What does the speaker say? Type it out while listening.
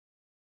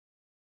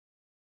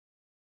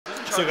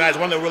So guys,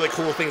 one of the really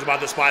cool things about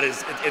this spot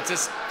is it's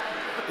just,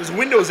 there's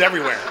windows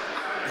everywhere.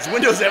 There's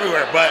windows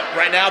everywhere, but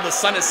right now the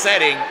sun is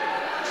setting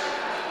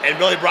and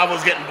Billy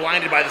Bravo's getting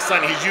blinded by the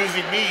sun. He's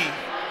using me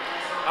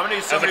I'm gonna need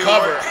as a somebody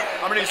cover.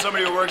 I'm gonna need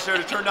somebody who works there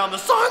to turn down the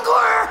sun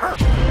glare.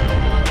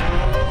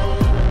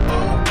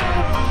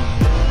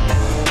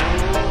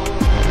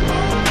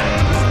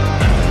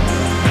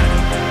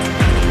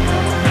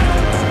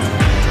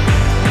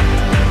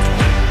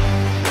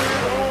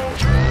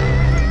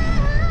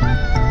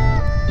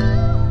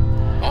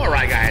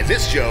 Alright guys,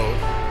 it's Joe.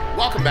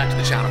 Welcome back to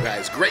the channel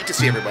guys. Great to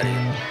see everybody.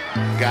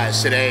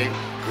 Guys, today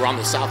we're on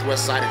the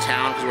southwest side of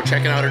town because we're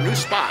checking out a new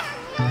spot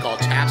called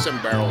Taps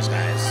and Barrels,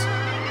 guys.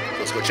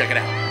 Let's go check it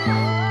out.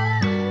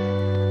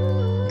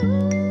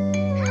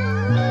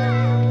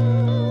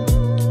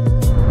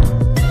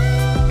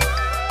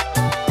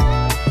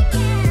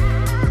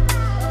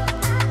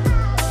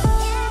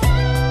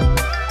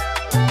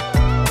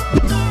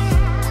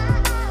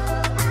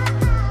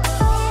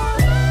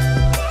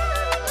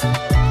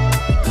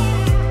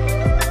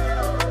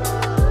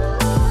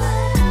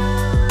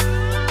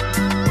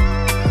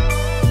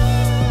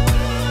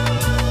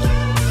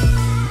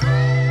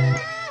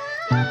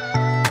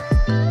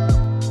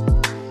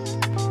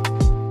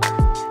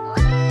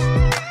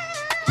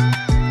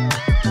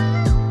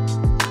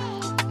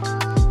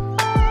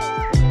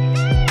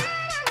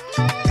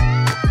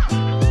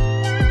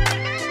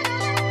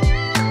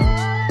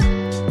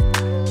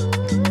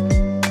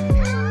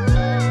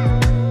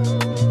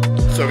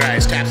 So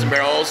guys, Taps and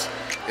Barrels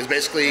is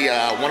basically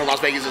one of Las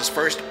Vegas'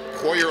 first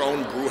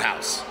pour-your-own brew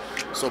house.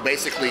 So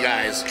basically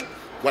guys,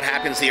 what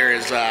happens here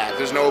is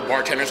there's no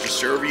bartenders to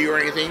serve you or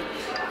anything.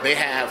 They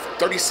have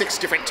 36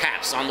 different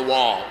taps on the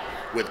wall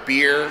with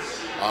beer,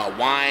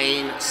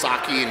 wine,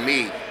 saki, and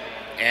mead.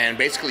 And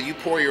basically you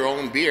pour your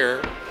own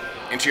beer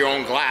into your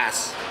own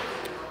glass.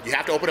 You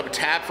have to open up a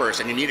tab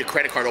first, and you need a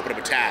credit card to open up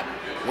a tab.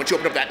 Once you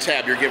open up that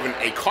tab, you're given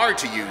a card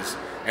to use,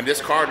 and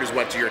this card is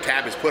what your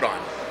tab is put on.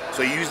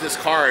 So you use this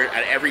card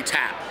at every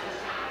tap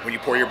when you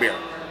pour your beer.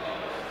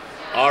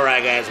 All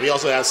right, guys. We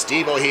also have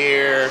Steve-O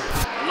here.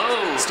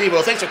 Hello.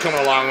 Steve-O, thanks for coming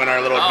along on our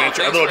little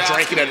adventure, our little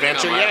drinking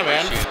adventure. Yeah,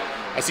 man.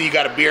 I see you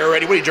got a beer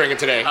already. What are you drinking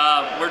today?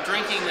 We're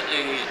drinking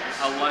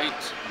a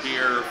light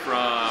beer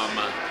from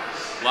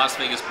Las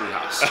Vegas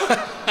Brewhouse.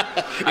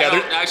 I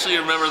don't actually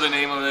remember the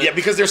name of it. Yeah,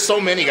 because there's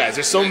so many, guys.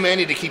 There's so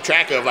many to keep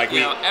track of. Like, you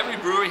know, every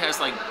brewery has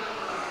like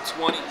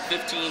 20,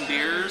 15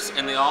 beers,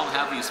 and they all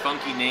have these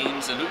funky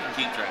names, and who can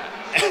keep track?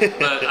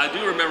 But I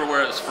do remember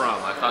where it's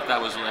from. I thought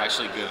that was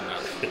actually good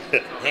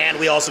enough. And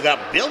we also got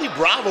Billy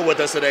Bravo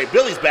with us today.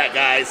 Billy's back,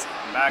 guys.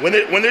 When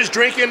there's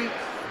drinking,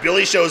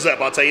 Billy shows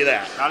up, I'll tell you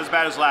that. Not as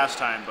bad as last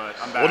time, but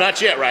I'm back. Well,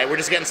 not yet, right? We're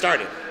just getting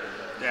started.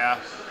 Yeah,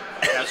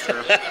 that's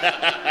true.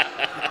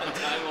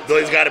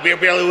 Billy's got a beer.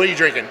 Billy, what are you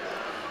drinking?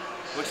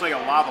 Looks like a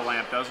lava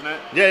lamp, doesn't it?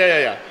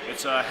 Yeah.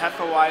 It's a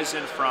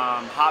Hefeweizen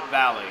from Hop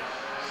Valley.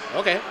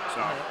 Okay.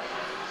 So,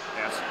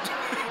 yes.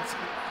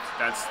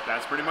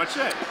 That's pretty much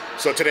it.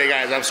 So today,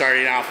 guys, I'm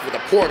starting off with a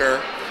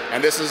porter,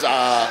 and this is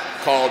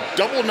called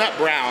Double Nut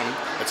Brown.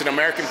 It's an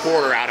American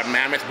porter out of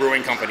Mammoth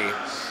Brewing Company,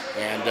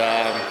 and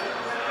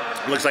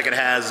it looks like it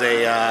has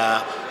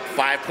a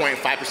 5.5%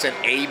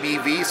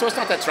 ABV, so it's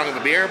not that strong of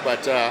a beer,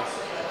 but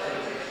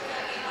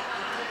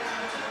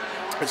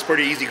it's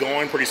pretty easy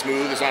going, pretty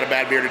smooth. It's not a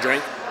bad beer to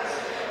drink.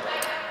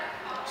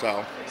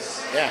 So,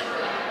 yeah.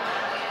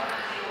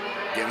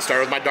 Getting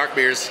started with my dark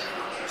beers.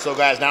 So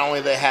guys, not only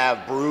do they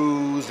have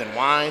brews and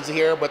wines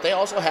here, but they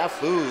also have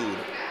food.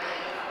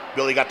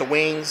 Billy got the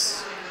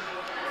wings.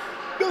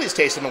 Billy's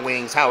tasting the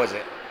wings. How is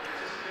it?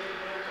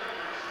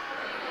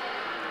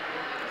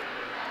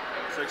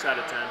 6 out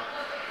of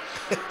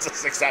 10. It's a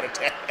 6 out of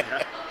 10.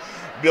 Yeah.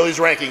 Billy's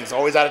rankings,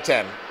 always out of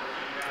 10.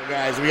 So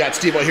guys, we got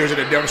Steve-O here to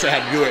demonstrate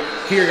how to do it.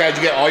 Here, guys,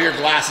 you get all your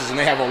glasses, and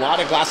they have a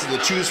lot of glasses to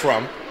choose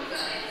from.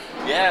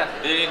 Yeah,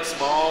 big,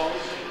 small.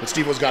 But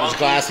Steve-O's got his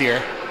glass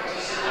here.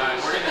 All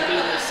right, we're gonna do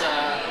this.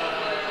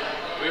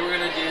 We were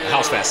gonna do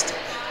House Fest.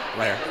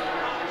 Right here.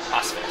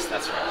 House Fest.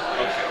 That's right.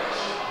 Okay.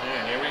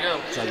 And here we go.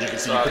 So you can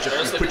see, So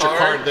you put your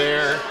card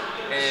there.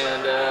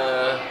 And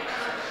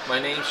my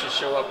name should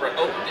show up right.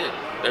 Oh, it did.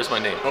 There's my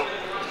name. Oh.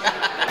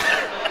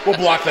 We'll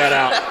block that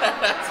out.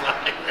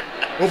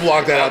 We'll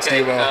block that out,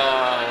 Steve-O.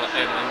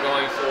 And I'm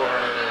going for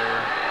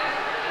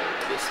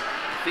this.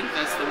 I think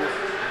that's the one.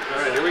 All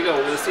right, here we go.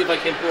 We're gonna see if I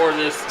can pour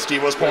this.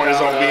 Steve-O's pouring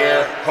his own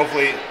beer.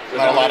 Hopefully,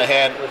 not a lot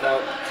ahead. Without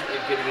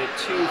getting it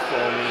too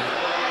foamy.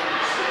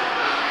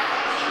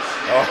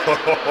 Oh.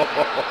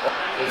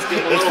 It's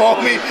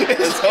foamy.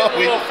 It's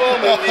foamy. A little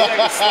foamy. Maybe I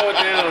can slow it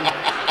down.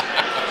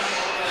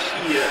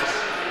 Yeah.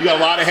 You got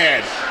a lot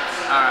ahead.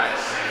 All right.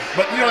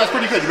 But you know that's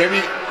pretty good. Maybe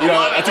you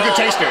know that's a good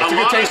taster. It's a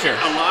good taster.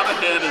 A lot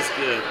ahead is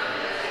good.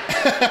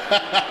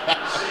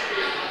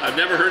 I've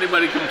never heard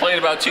anybody complain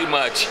about too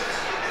much.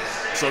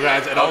 So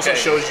guys, it also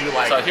shows you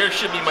like. So here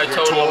should be my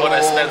total of what I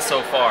spent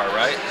so far,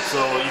 right?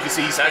 So you can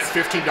see he spent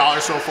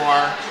 $15 so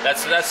far.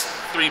 That's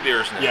 3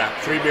 beers now.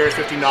 Yeah, 3 beers,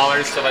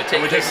 $15. So if I take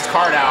when we take his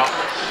card out,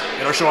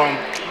 it'll show him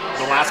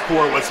the last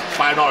pour was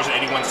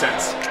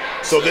 $5.81.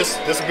 So this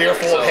beer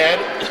full of head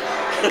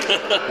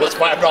was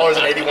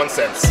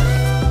 $5.81.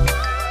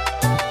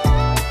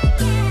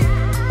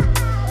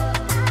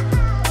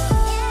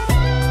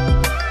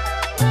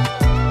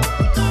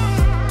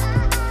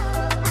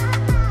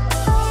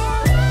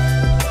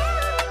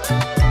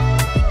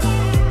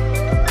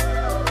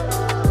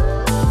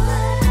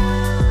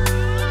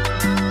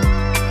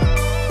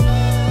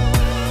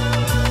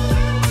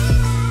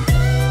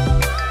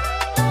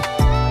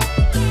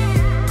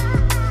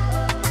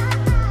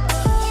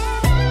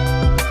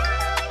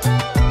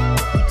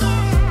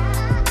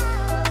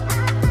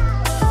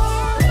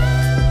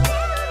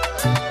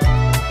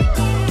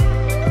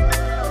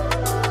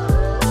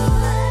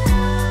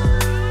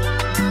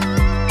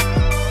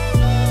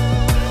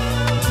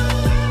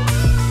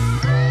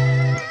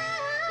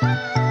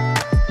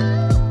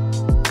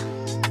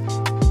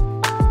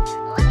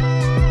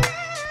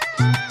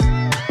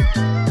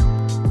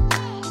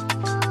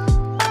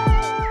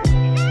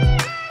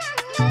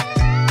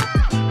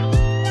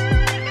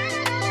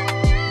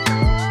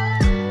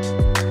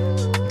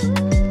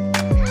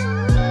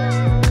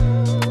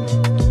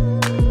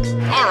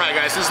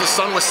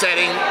 Sun was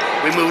setting.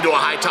 We moved to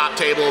a high top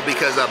table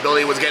because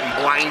Billy was getting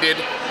blinded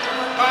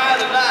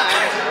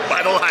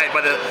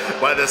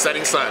by the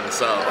setting sun.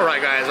 So, all right,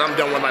 guys, I'm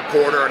done with my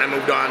porter, and I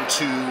moved on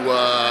to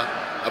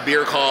a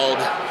beer called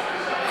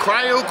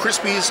Cryo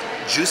Crispy's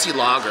Juicy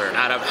Lager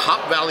out of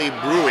Hop Valley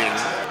Brewing,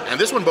 and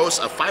this one boasts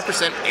a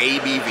 5%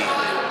 ABV.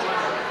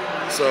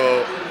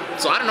 So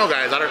I don't know,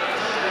 guys.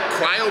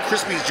 Cryo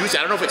Crispy's Juicy.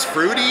 I don't know if it's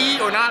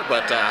fruity or not,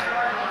 but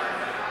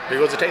here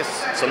goes the taste.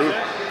 Salud.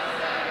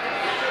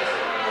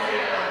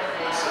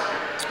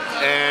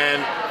 And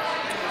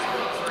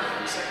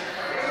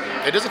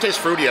it doesn't taste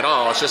fruity at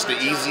all. It's just an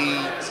easy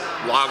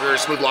lager,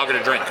 smooth lager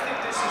to drink.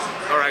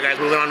 All right, guys,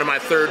 moving on to my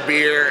third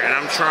beer, and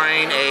I'm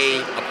trying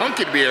a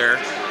pumpkin beer.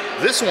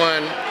 This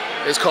one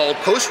is called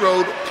Post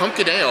Road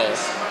Pumpkin Ale,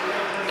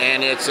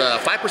 and it's 5%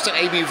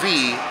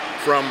 ABV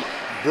from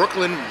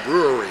Brooklyn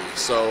Brewery.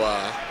 So,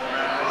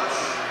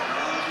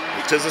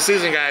 tis the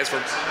season, guys,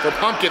 for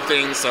pumpkin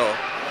things. So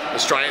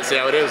let's try it and see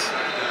how it is.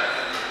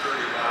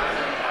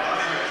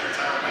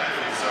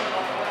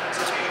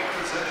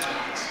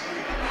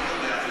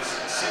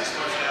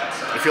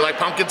 If you like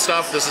pumpkin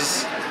stuff, this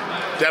is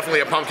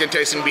definitely a pumpkin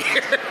tasting beer.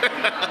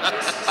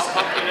 How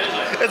pumpkin is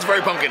it? It's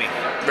very pumpkin-y,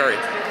 very.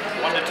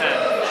 1 to 10.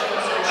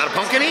 Out of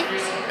pumpkin-y?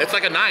 It's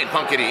like a 9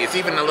 pumpkin-y. It's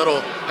even has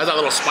that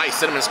little spice,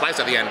 cinnamon spice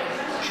at the end.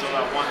 Still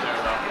got 1 there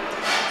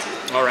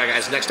though. All right,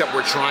 guys, next up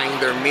we're trying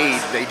their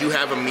mead. They do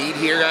have a mead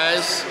here,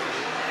 guys.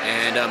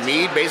 And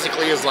mead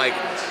basically is like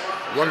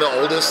one of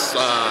the oldest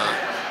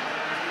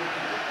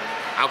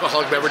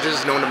alcoholic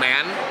beverages known to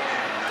man.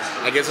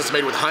 I guess it's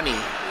made with honey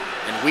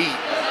and wheat.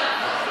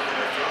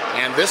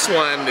 And this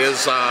one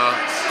is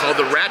called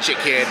the Ratchet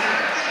Kid.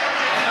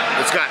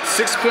 It's got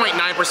 6.9%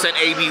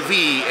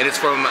 ABV, and it's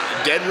from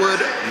Deadwood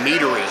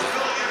Meadery.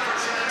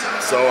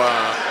 So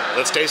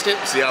let's taste it,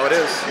 see how it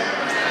is.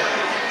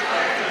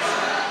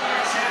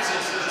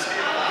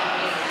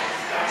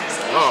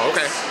 Oh,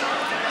 okay.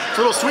 It's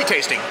a little sweet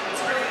tasting.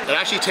 It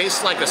actually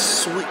tastes like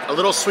a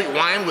little sweet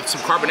wine with some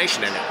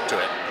carbonation in it to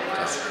it.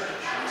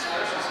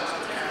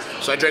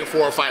 So I drank 4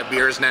 or 5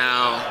 beers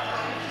now.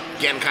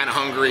 Getting kind of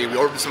hungry. We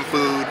ordered some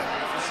food.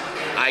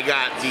 I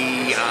got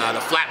the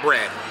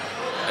flatbread,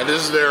 and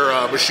this is their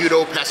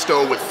prosciutto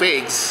pesto with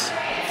figs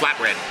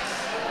flatbread.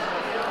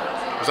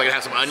 Looks like it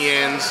has some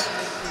onions,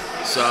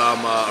 some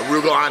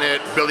arugula on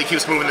it. Billy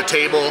keeps moving the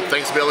table.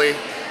 Thanks, Billy.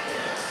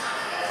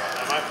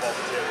 My fault.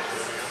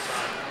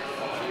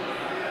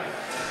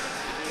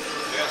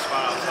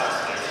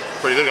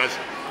 Pretty good, guys.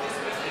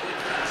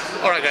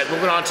 All right, guys.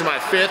 Moving on to my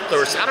fifth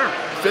or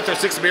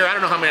sixth beer. I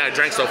don't know how many I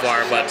drank so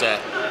far, but.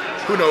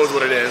 Who knows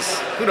what it is?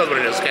 Who knows what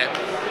it is, okay?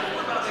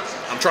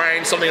 I'm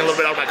trying something a little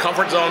bit out of my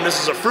comfort zone. This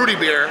is a fruity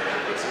beer.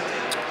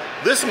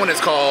 This one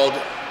is called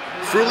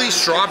Fruity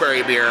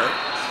Strawberry Beer.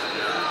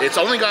 It's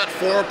only got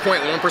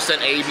 4.1%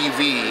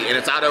 ABV, and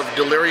it's out of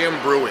Delirium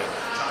Brewing.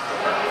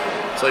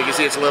 So you can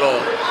see looks a little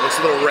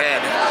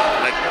red,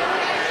 like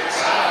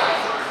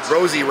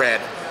rosy red.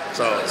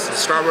 So it's a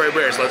strawberry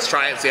beer, so let's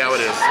try it and see how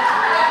it is.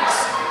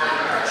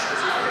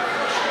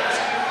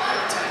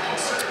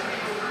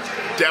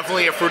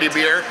 Definitely a fruity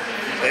beer.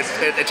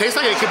 It tastes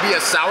like it could be a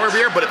sour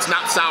beer, but it's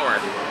not sour.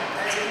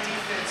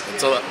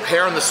 It's a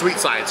hair on the sweet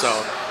side, so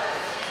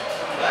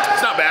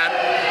it's not bad.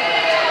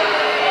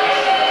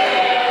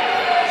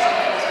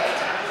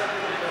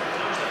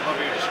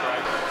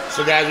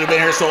 So guys, we've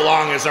been here so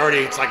long, it's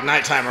like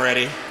nighttime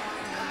already.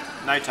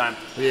 Nighttime.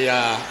 We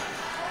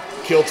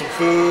killed some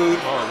food.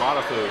 Oh, a lot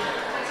of food.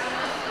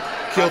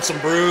 Killed some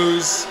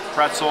brews.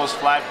 Pretzels,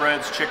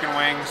 flatbreads, chicken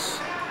wings,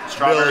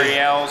 strawberry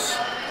ales.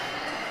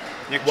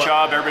 Nick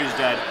Chubb, everybody's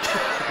dead.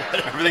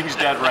 Everything's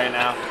dead right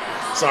now.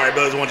 Sorry,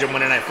 Billy's won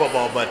Monday Night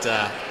Football, but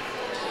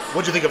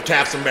what'd you think of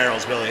Taps and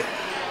Barrels, Billy?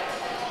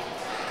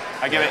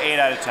 I give it 8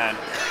 out of 10.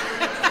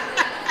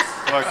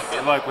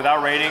 Look,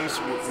 without ratings,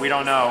 we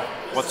don't know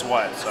what's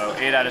what, so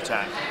 8 out of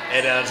 10.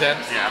 8 out of 10?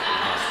 Yeah.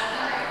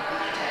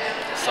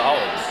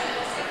 Solid.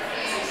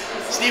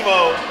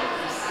 Steve-O.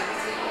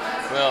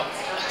 Well,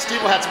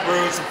 Steve-O had some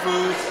brews, some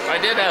food. I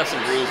did have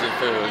some brews and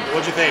food.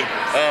 What'd you think?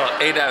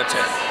 8 out of 10.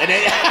 And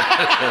then,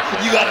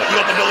 you got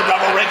the Billy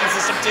Bravo ranking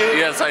system too?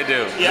 Yes, I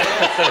do. Yeah.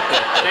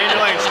 Stay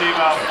enjoying,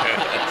 Steve-O.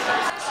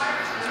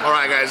 All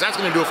right, guys, that's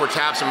gonna do it for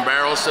Taps and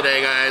Barrels today,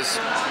 guys.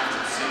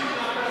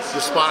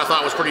 This spot I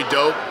thought was pretty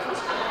dope.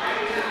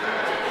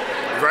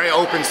 Very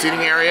open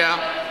seating area.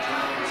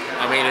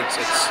 I mean,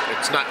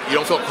 it's not, you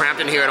don't feel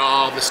cramped in here at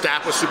all. The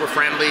staff was super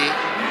friendly.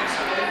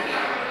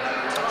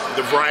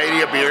 The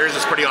variety of beers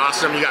is pretty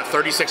awesome. You got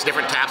 36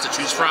 different taps to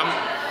choose from.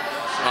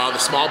 The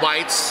small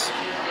bites,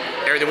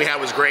 everything we had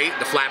was great.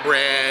 The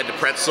flatbread, the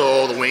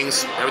pretzel, the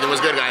wings, everything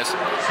was good, guys.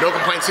 No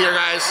complaints here,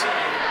 guys.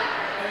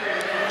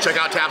 Check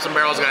out Taps and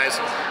Barrels, guys.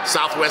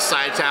 Southwest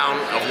side town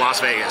of Las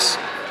Vegas.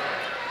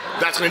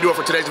 That's gonna do it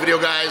for today's video,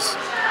 guys.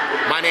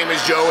 My name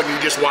is Joe, and you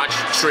just watched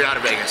Straight Out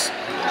of Vegas.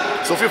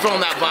 So if you're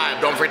feeling that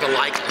vibe, don't forget to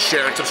like,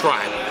 share, and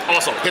subscribe.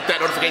 Also, hit that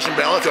notification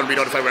bell if you want to be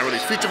notified when I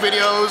release future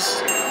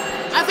videos.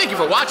 I thank you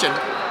for watching,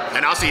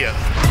 and I'll see you.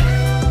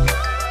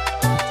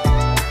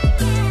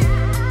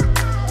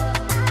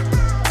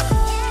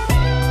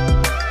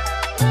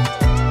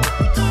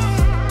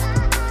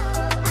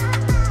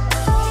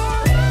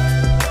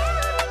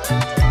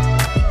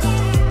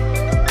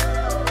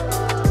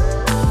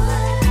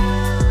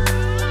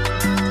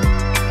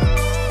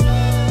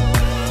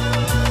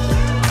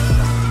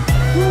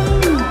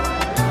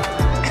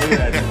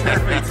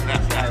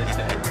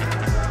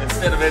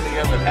 Instead of ending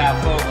up with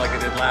half foam like I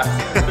did last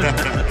season.